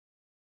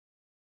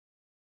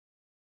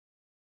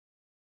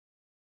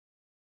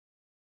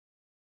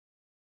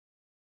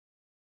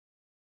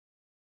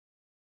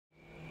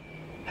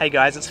Hey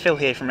guys, it's Phil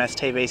here from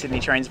STV Sydney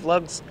Trains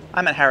Vlogs.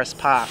 I'm at Harris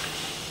Park.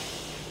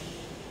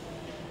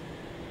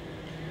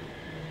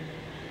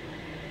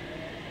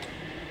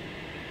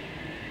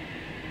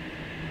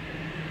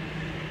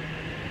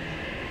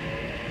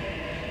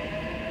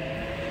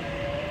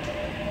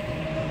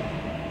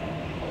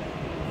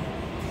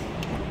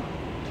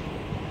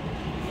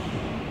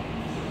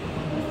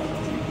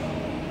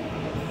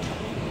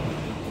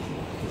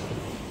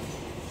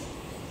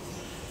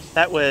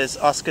 That was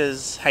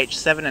Oscar's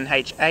H7 and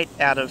H8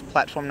 out of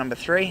platform number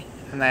 3,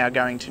 and they are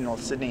going to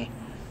North Sydney.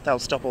 They'll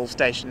stop all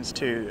stations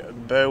to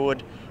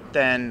Burwood,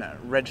 then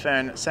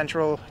Redfern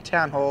Central,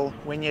 Town Hall,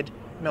 Wynyard,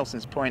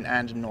 Milsons Point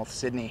and North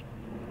Sydney.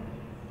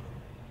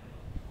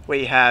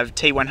 We have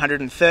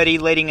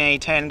T130 leading a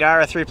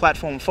Tangara through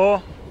platform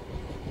 4.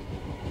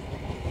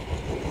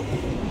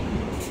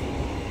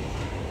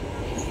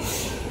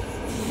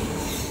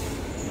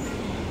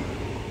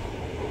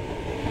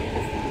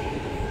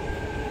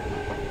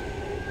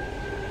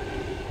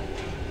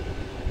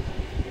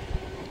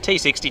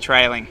 T60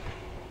 trailing.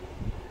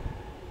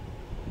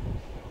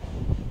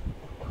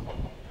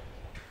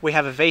 We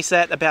have a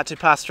VSAT about to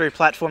pass through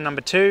platform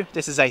number 2.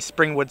 This is a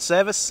Springwood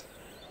service.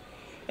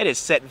 It is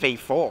set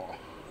V4.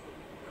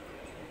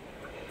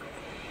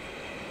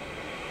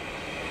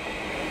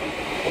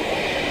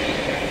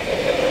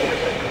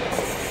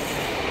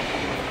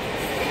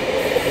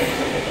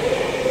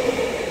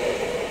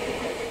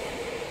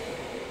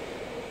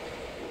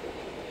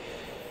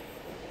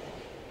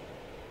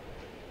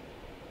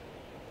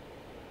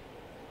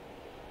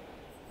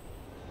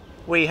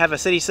 We have a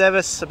city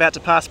service about to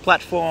pass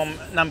platform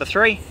number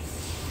 3.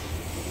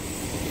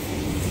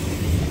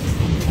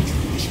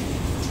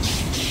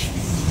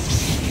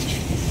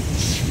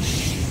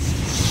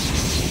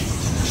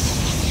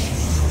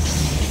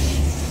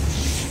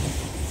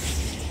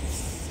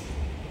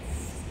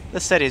 The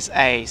set is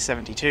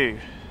A72.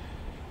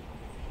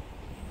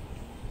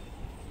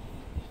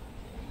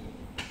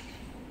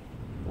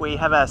 We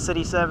have a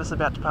city service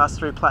about to pass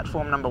through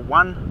platform number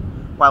 1.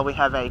 While we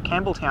have a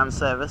Campbelltown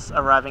service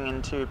arriving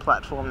into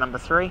platform number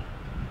 3.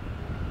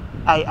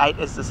 A8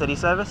 is the city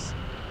service.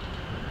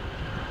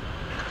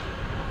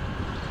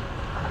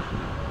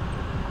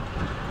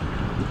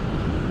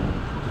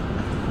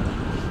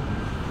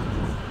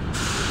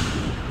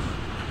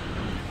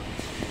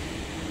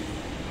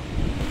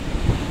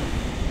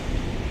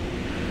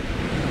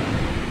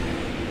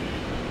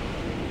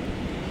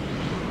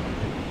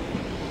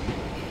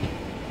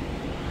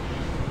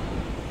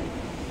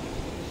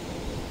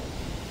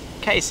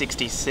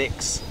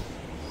 K66.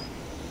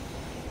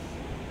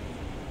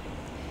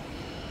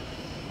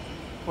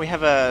 We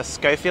have a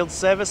Schofield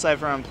service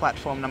over on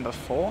platform number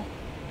 4.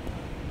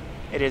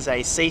 It is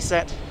a C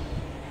set.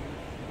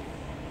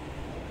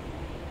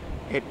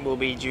 It will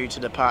be due to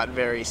depart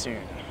very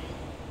soon.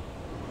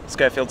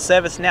 Schofield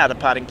service now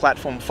departing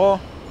platform 4.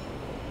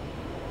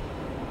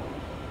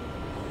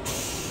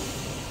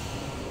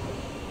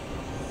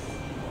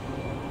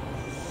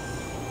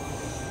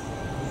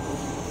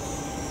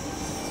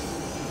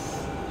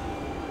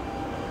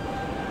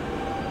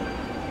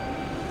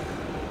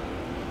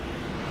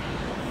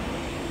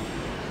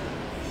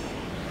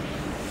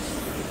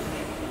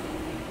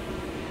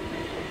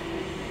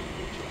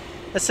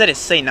 The set is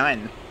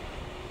C9.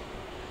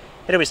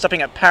 It'll be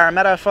stopping at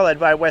Parramatta, followed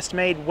by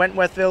Westmead,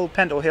 Wentworthville,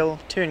 Pendle Hill,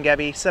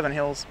 Toongabbie, Seven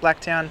Hills,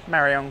 Blacktown,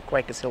 Marryong,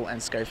 Quakers Hill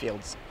and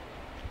Schofields.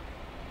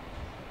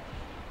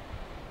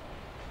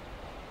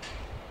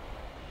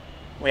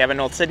 We have a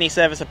North Sydney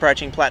service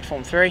approaching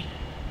platform 3.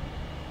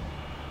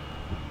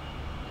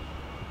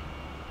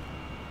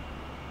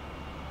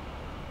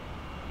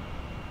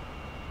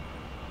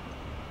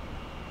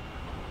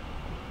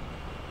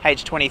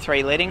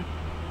 H23 leading.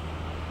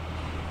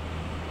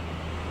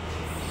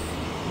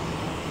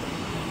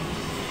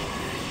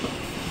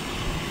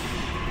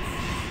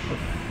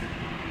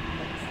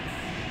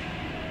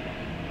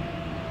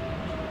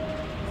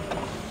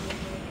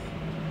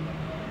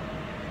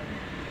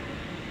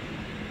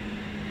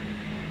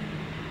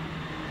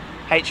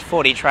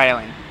 H40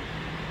 trailing.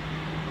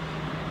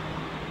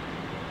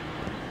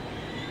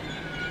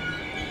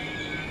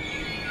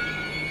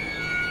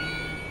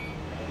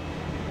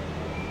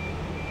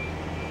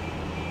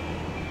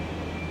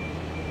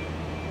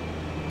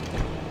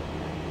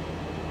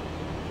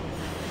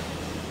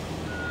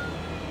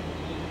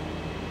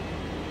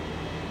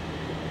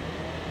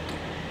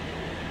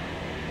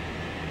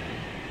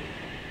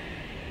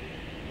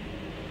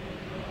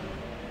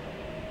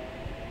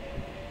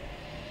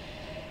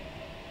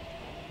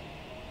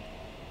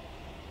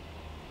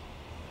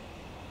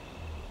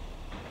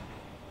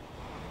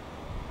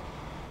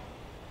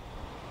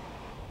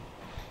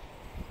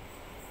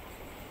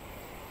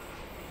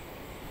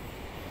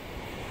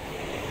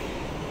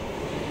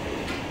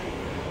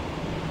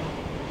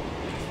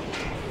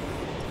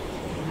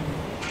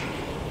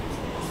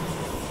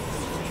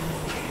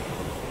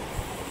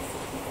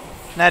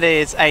 That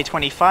is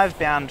A25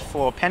 bound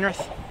for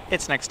Penrith.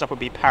 Its next stop will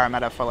be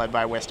Parramatta, followed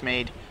by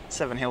Westmead,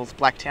 Seven Hills,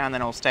 Blacktown,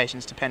 then all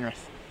stations to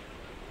Penrith.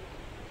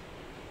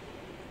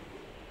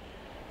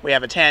 We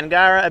have a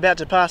Tangara about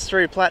to pass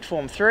through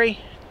platform 3,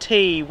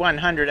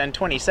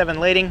 T127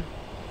 leading.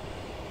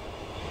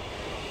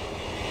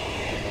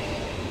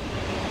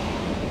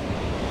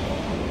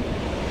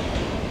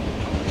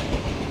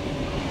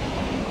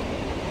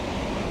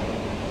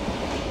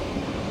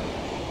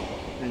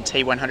 And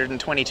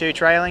T122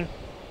 trailing.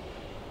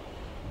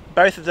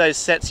 Both of those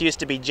sets used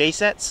to be G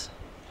sets.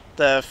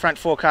 The front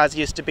 4 cars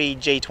used to be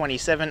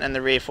G27 and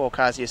the rear 4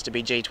 cars used to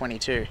be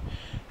G22.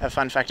 A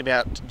fun fact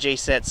about G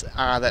sets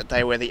are that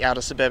they were the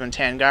outer suburban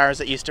Tangaras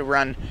that used to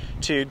run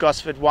to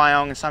Gosford,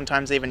 Wyong, and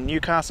sometimes even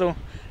Newcastle,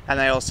 and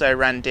they also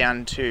ran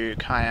down to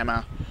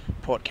Kiama,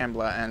 Port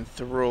Kembla and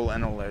Thirroul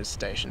and all those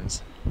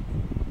stations.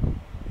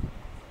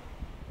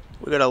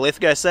 We've got a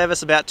Lithgow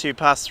service about to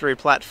pass through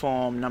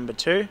platform number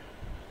 2.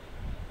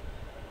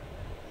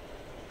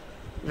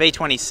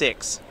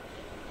 V26.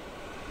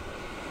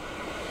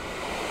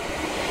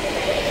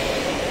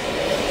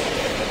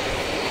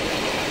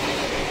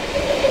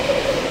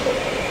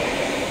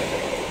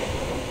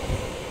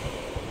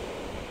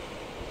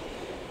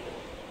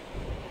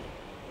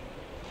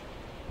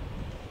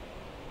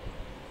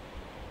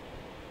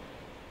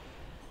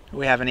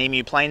 We have an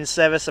Emu Plains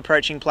service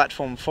approaching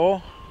platform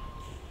 4.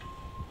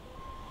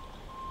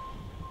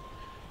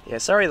 Yeah,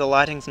 sorry the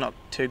lighting's not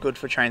too good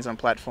for trains on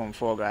platform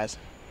 4, guys.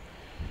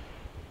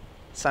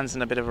 Sun's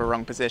in a bit of a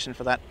wrong position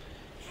for that.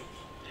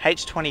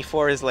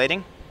 H24 is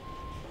leading.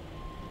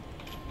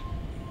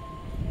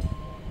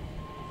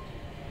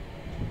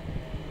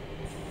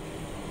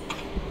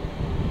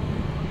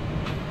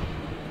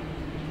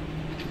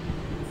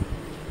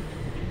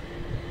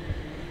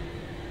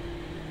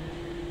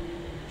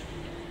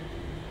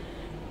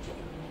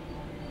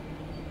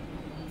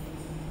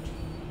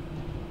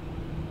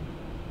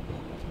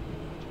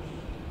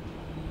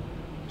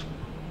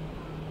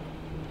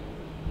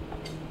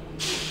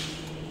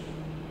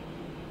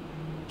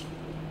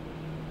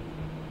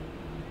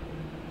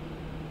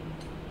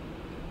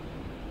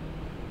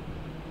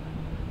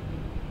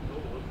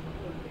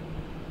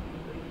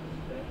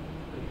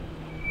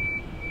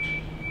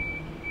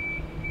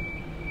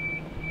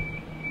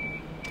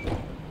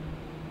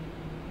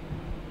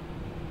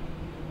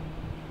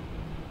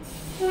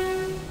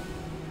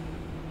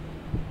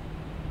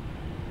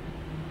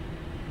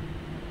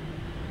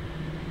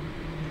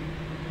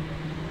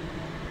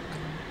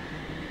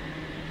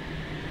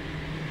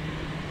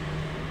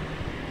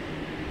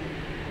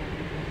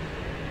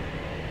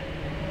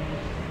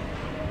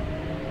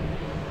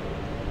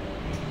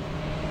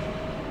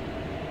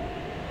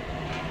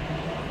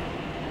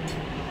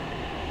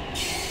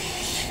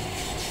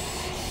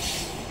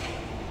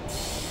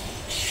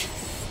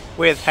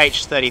 With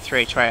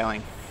H33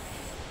 trailing.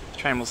 The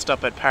train will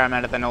stop at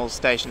Parramatta then all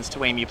stations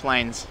to Emu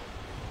Plains.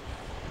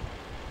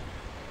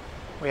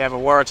 We have a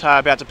Waratah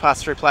about to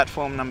pass through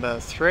platform number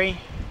 3.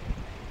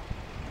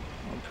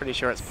 I'm pretty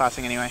sure it's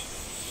passing anyway.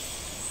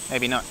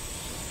 Maybe not.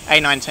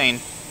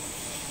 A19.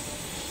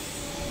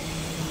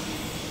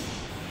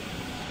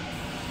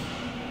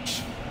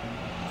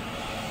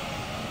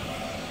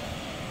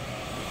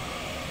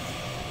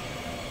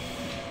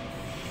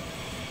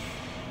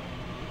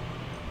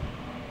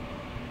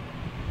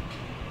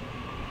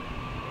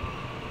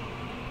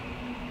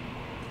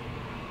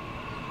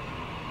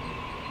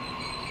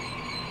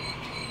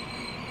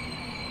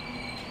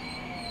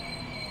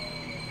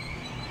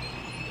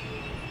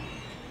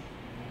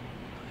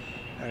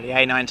 The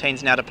A19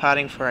 is now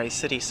departing for a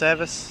city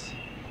service.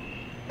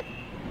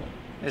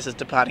 This is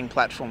departing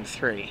platform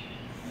 3.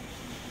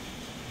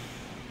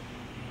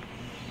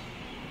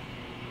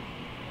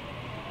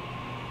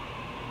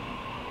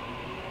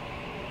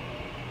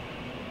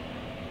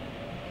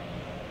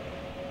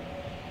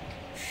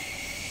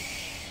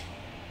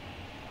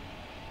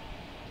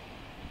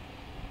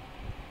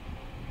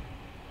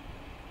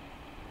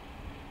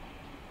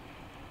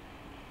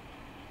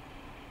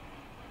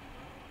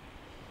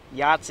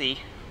 Yahtzee.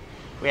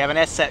 We have an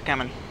S set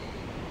coming.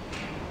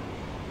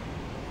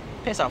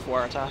 Piss off,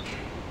 Waratah.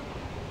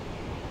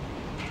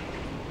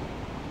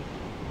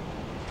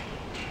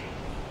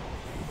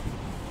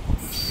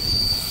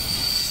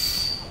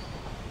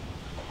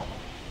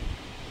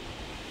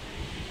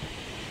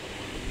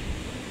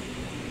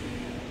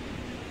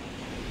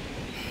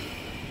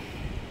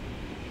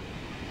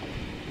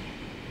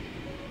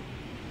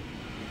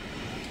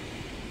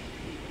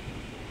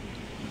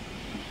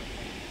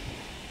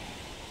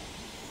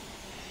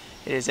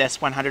 It is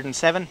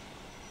S107.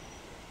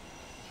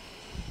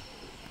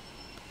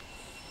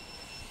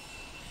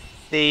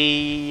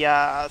 The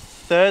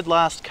third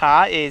last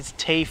car is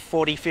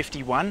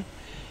T4051.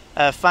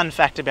 Fun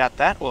fact about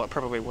that, well, it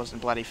probably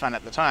wasn't bloody fun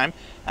at the time,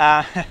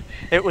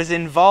 it was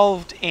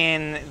involved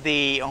in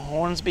the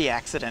Hornsby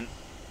accident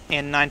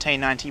in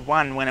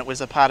 1991 when it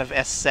was a part of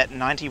S-Set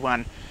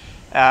 91.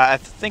 I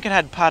think it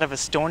had part of a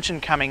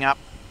stanchion coming up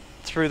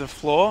through the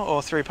floor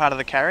or through part of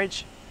the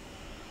carriage.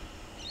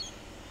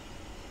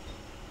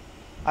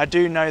 I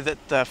do know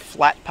that the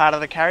flat part of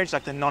the carriage,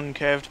 like the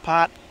non-curved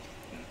part,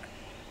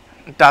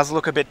 does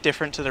look a bit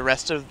different to the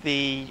rest of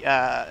the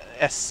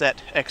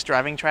S-Set X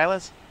driving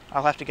trailers.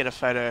 I'll have to get a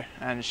photo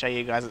and show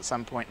you guys at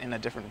some point in a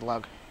different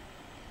vlog.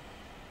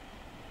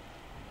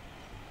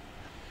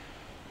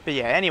 But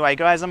yeah, anyway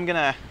guys, I'm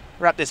gonna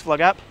wrap this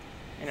vlog up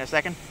in a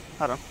second.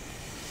 Hold on.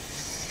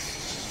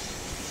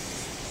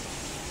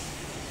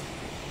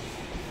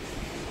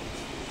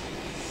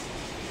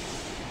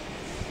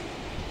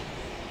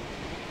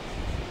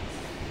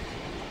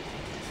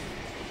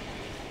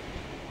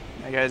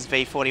 There goes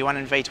V41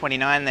 and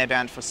V29, they're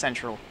bound for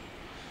Central.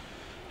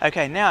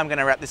 Okay, now I'm going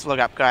to wrap this vlog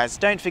up, guys.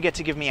 Don't forget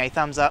to give me a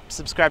thumbs up,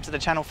 subscribe to the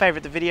channel,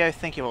 favourite the video.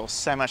 Thank you all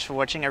so much for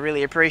watching, I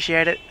really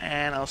appreciate it,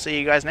 and I'll see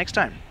you guys next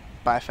time.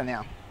 Bye for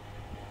now.